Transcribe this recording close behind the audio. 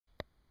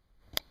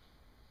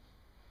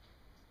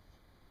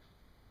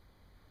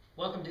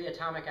Welcome to the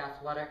Atomic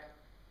Athletic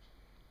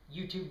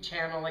YouTube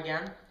channel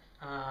again.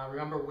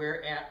 Remember,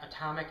 we're at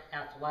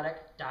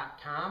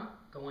atomicathletic.com.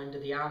 Go into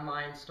the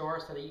online store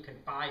so that you can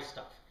buy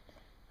stuff.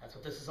 That's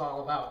what this is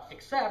all about.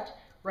 Except,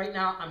 right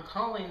now, I'm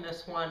calling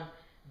this one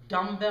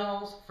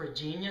Dumbbells for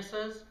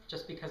Geniuses,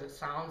 just because it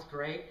sounds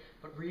great,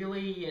 but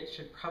really it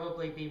should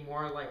probably be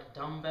more like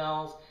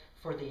dumbbells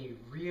for the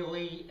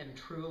really and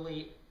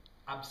truly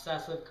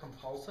obsessive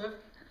compulsive,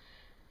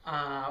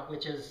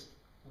 which is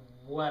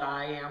what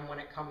I am when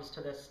it comes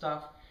to this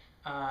stuff.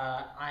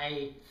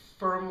 I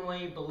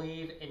firmly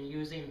believe in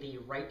using the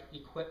right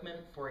equipment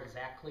for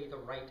exactly the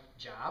right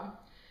job.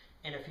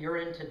 And if you're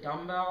into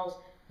dumbbells,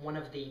 one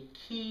of the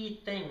key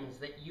things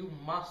that you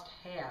must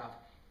have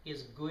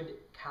is good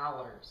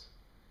collars.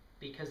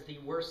 Because the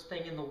worst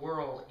thing in the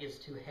world is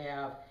to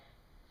have,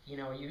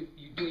 you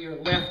do your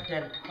lift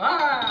and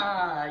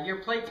your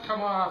plates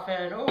come off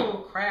and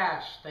oh,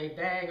 crash, they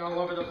bang all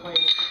over the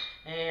place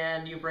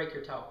and you break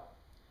your toe.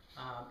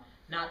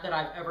 Not that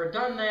I've ever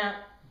done that,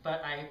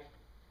 but I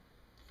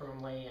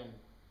firmly and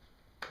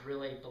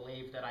really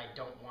believe that I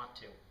don't want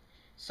to.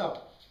 So,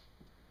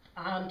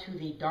 on to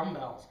the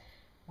dumbbells.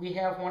 We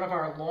have one of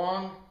our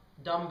long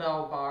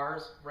dumbbell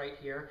bars right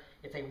here.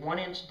 It's a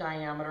 1-inch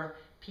diameter.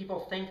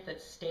 People think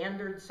that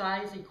standard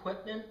size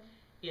equipment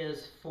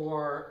is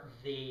for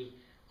the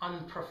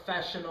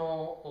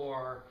unprofessional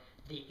or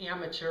the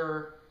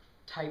amateur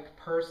type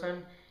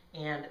person,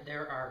 and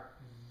there are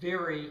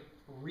very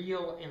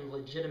real and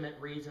legitimate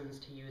reasons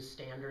to use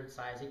standard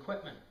size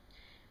equipment.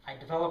 I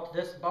developed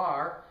this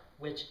bar,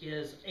 which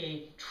is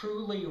a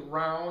truly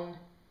round,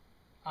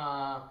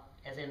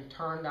 as in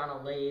turned on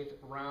a lathe,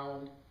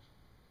 round,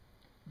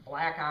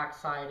 black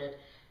oxided,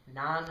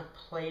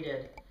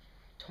 non-plated,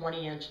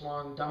 20-inch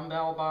long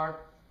dumbbell bar,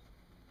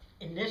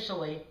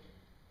 initially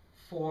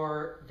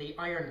for the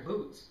iron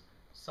boots,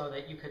 so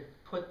that you could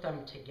put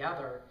them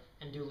together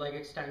and do leg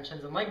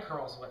extensions and leg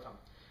curls with them.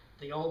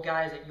 The old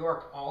guys at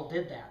York all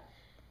did that.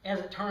 As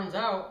it turns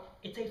out,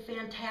 it's a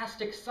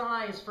fantastic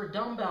size for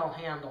dumbbell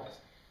handles.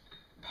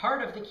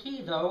 Part of the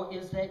key, though,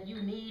 is that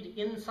you need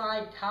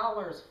inside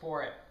collars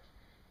for it.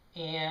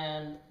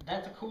 And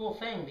that's a cool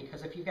thing,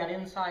 because if you've got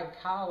inside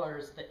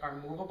collars that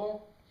are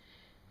movable,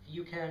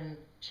 you can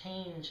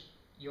change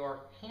your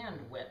hand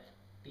width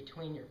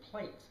between your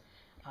plates.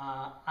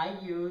 I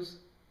use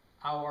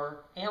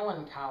our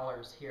Allen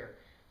collars here.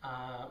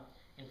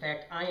 In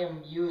fact, I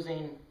am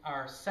using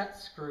our set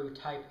screw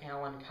type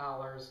Allen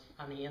collars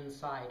on the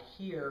inside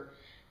here,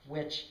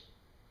 which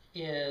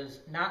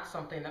is not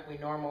something that we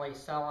normally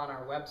sell on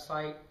our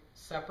website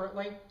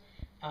separately,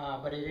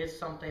 but it is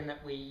something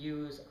that we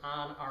use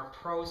on our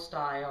Pro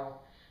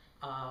Style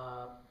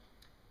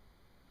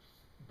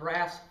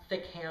brass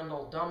thick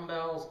handle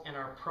dumbbells and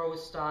our Pro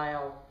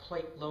Style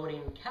plate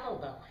loading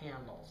kettlebell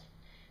handles.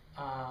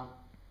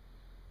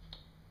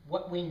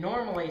 What we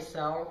normally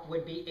sell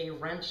would be a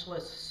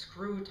wrenchless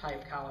screw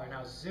type collar.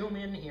 Now zoom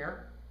in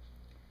here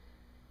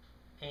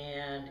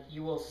and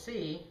you will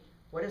see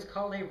what is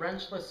called a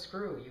wrenchless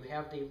screw. You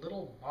have the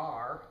little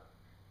bar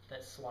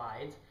that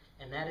slides,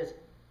 and that is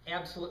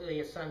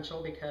absolutely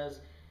essential, because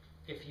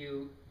if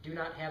you do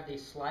not have the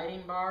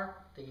sliding bar,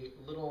 the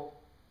little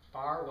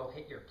bar will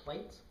hit your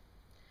plates.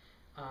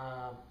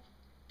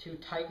 To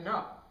tighten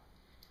up,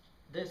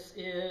 this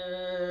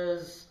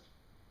is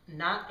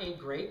not a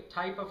great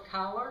type of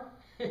collar,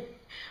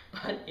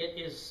 but it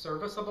is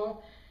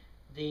serviceable.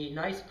 The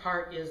nice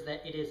part is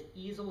that it is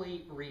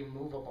easily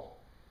removable.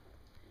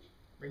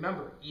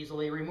 Remember,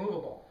 easily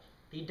removable.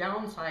 The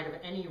downside of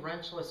any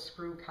wrenchless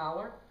screw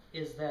collar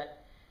is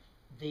that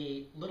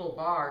the little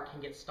bar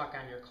can get stuck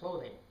on your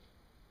clothing.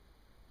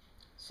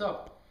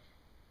 So,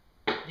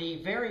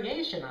 the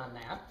variation on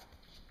that,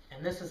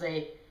 and this is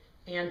a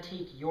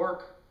antique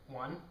York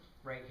one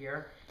right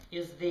here,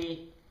 is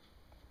the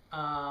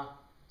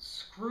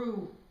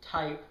screw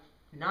type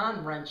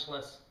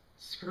non-wrenchless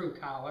screw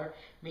collar,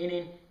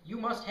 meaning you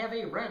must have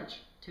a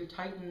wrench to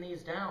tighten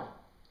these down.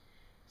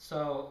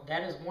 So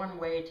that is one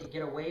way to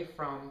get away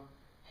from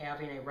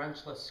having a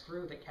wrenchless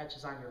screw that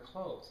catches on your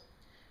clothes.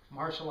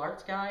 Martial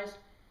arts guys,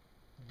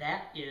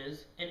 that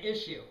is an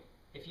issue.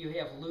 If you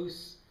have a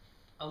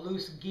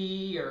loose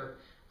gi or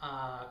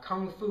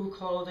kung fu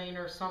clothing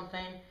or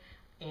something,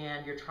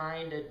 and you're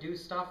trying to do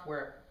stuff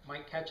where it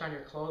might catch on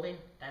your clothing,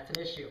 that's an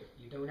issue.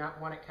 You do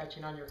not want it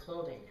catching on your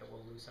clothing. It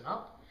will loosen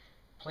up,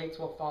 plates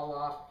will fall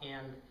off,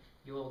 and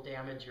you will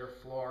damage your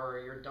floor or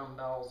your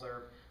dumbbells,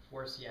 or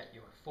worse yet,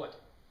 your foot.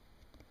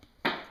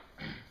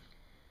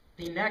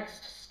 The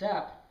next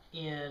step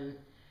in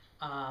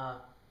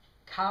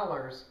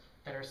collars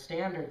that are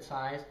standard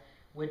size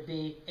would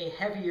be a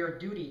heavier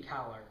duty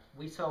collar.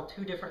 We sell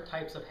two different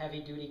types of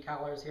heavy duty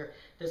collars here.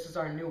 This is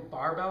our new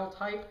barbell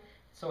type,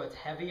 so it's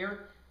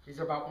heavier. These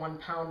are about 1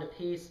 pound a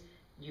piece.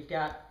 You've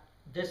got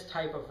this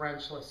type of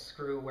wrenchless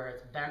screw where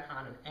it's bent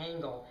on an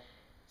angle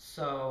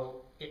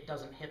so it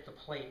doesn't hit the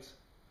plates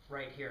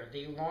right here.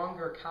 The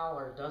longer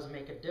collar does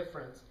make a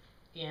difference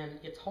in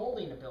its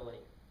holding ability.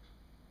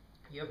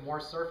 You have more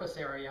surface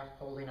area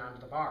holding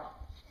onto the bar.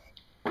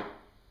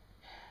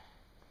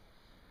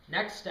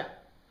 Next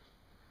step.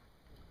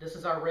 This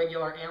is our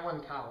regular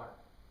Allen collar.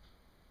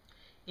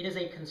 It is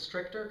a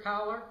constrictor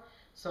collar,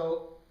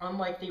 so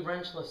unlike the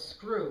wrenchless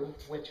screw,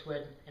 which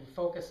would, and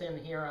focus in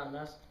here on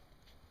this,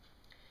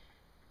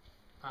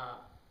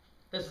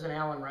 this is an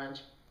Allen wrench,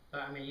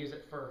 but I'm going to use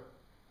it for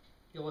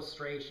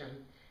illustration.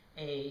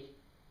 A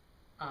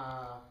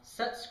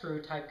set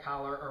screw type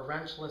collar or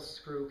wrenchless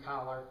screw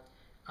collar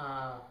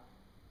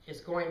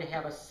is going to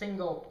have a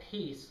single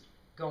piece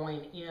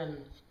going in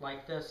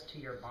like this to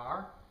your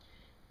bar,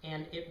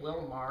 and it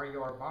will mar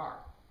your bar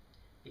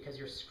because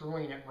you're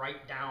screwing it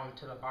right down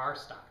to the bar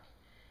stock.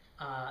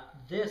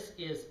 This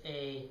is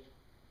a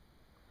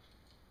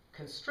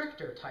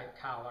constrictor type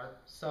collar,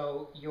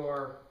 so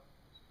your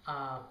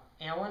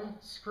Allen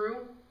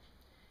screw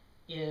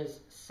is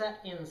set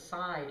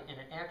inside and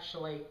it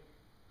actually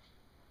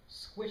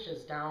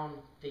squishes down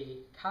the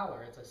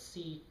collar. It's a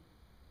C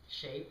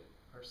shape,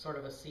 or sort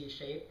of a C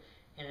shape,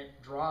 and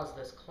it draws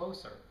this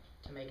closer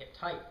to make it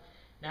tight.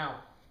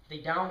 Now,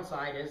 the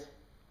downside is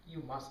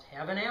you must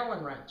have an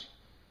Allen wrench.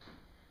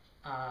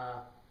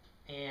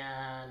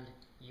 And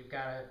you've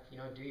got to,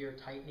 do your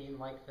tightening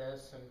like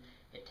this, and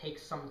it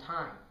takes some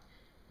time.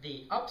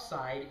 The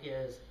upside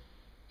is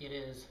it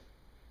is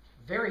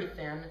very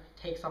thin,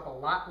 takes up a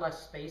lot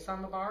less space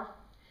on the bar,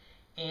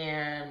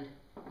 and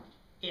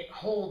it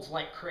holds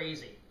like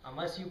crazy.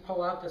 Unless you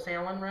pull out this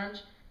Allen wrench,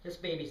 this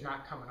baby's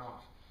not coming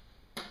off.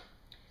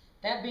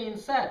 That being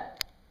said,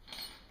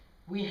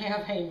 we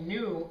have a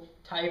new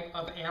type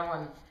of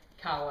Allen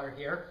collar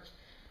here.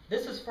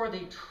 This is for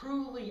the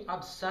truly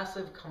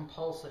obsessive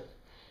compulsive.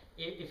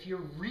 If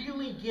you're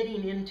really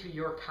getting into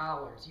your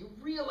collars, you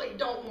really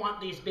don't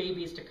want these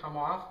babies to come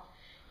off,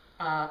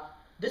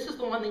 this is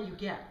the one that you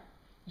get.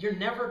 You're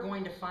never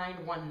going to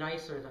find one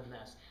nicer than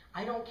this.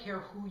 I don't care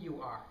who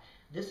you are.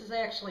 This is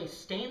actually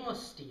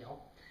stainless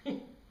steel.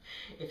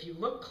 If you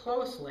look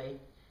closely,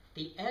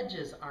 the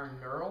edges are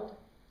knurled,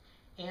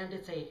 and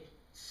it's a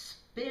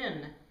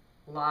spin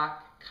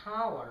lock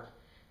collar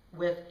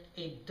with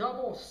a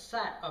double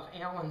set of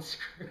Allen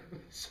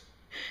screws.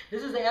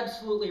 This is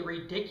absolutely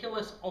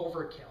ridiculous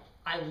overkill.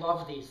 I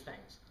love these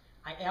things.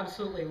 I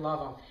absolutely love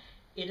them.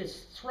 It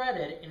is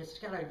threaded, and it's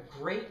got a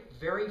great,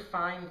 very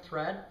fine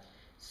thread,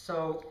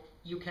 so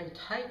you can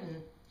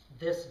tighten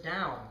this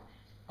down.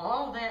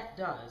 All that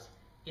does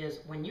is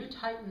when you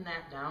tighten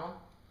that down,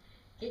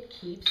 it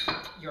keeps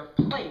your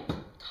plate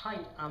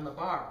tight on the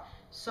bar.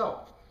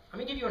 So, let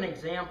me give you an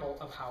example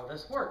of how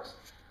this works.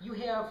 You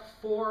have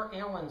 4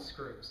 Allen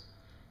screws.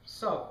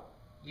 So,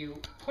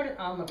 you put it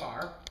on the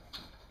bar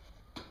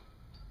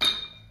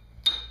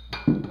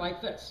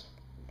like this.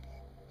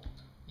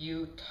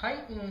 You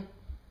tighten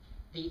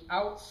the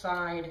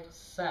outside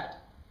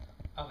set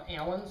of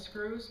Allen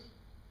screws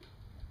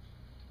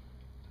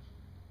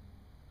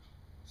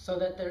so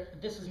that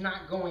this is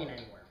not going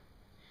anywhere.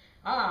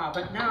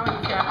 But now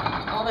you've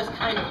got all this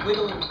kind of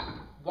wiggly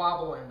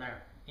wobble in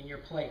there in your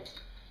plate.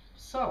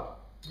 So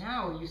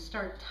now you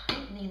start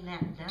tightening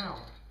that down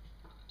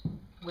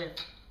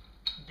with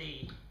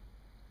the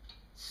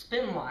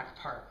spin lock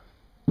part.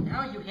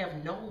 Now you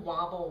have no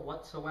wobble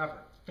whatsoever.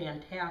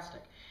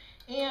 Fantastic.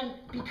 And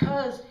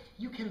because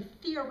you can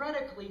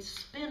theoretically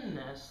spin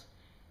this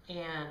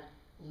and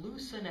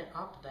loosen it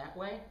up that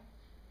way,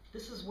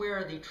 this is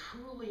where the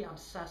truly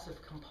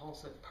obsessive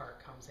compulsive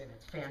part comes in.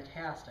 It's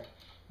fantastic.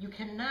 You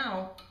can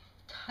now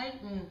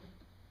tighten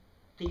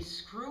the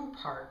screw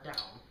part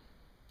down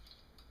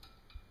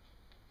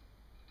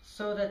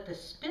so that the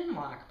spin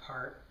lock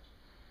part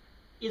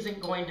isn't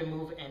going to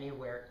move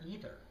anywhere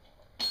either.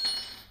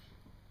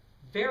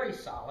 Very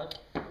solid.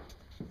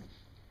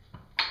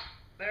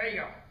 There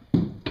you go.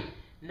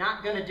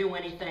 Not going to do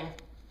anything.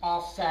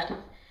 All set.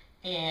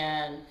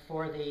 And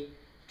for the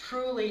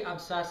truly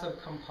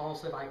obsessive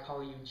compulsive, I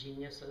call you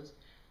geniuses,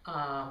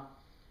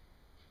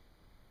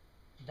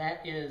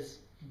 that is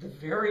the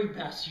very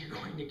best you're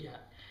going to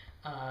get.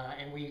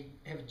 And we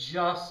have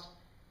just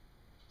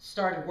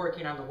started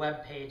working on the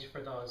web page for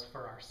those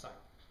for our site.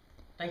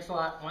 Thanks a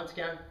lot. Once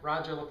again,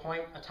 Roger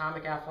LaPointe,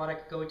 Atomic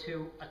Athletic. Go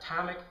to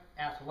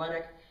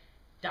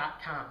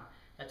atomicathletic.com.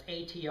 That's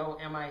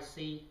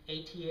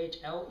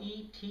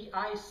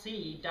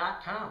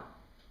ATOMICATHLETIC.com.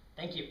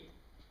 Thank you.